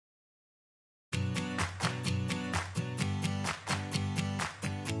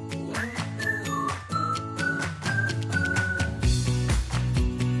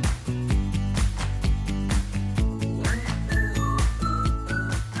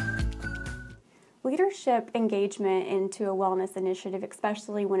Leadership engagement into a wellness initiative,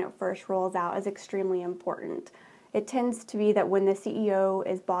 especially when it first rolls out, is extremely important. It tends to be that when the CEO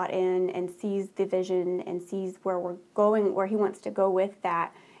is bought in and sees the vision and sees where we're going, where he wants to go with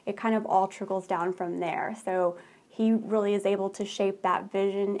that, it kind of all trickles down from there. So he really is able to shape that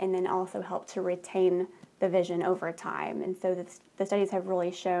vision and then also help to retain the vision over time. And so the studies have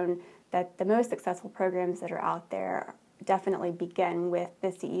really shown that the most successful programs that are out there definitely begin with the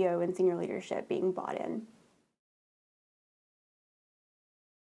CEO and senior leadership being bought in.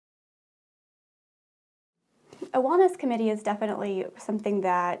 A wellness committee is definitely something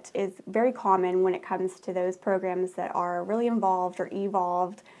that is very common when it comes to those programs that are really involved or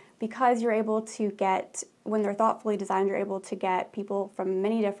evolved, because you're able to get, when they're thoughtfully designed, you're able to get people from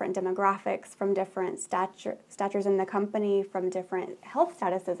many different demographics, from different statures in the company, from different health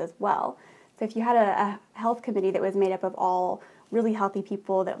statuses as well. So if you had a health committee that was made up of all really healthy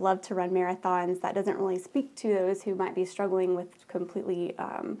people that love to run marathons, that doesn't really speak to those who might be struggling with completely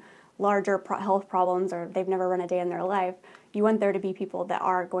larger health problems, or they've never run a day in their life. You want there to be people that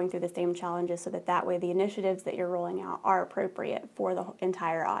are going through the same challenges, so that way the initiatives that you're rolling out are appropriate for the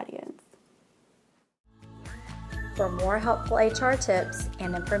entire audience. For more helpful HR tips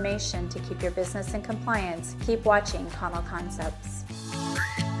and information to keep your business in compliance, keep watching Connell Concepts.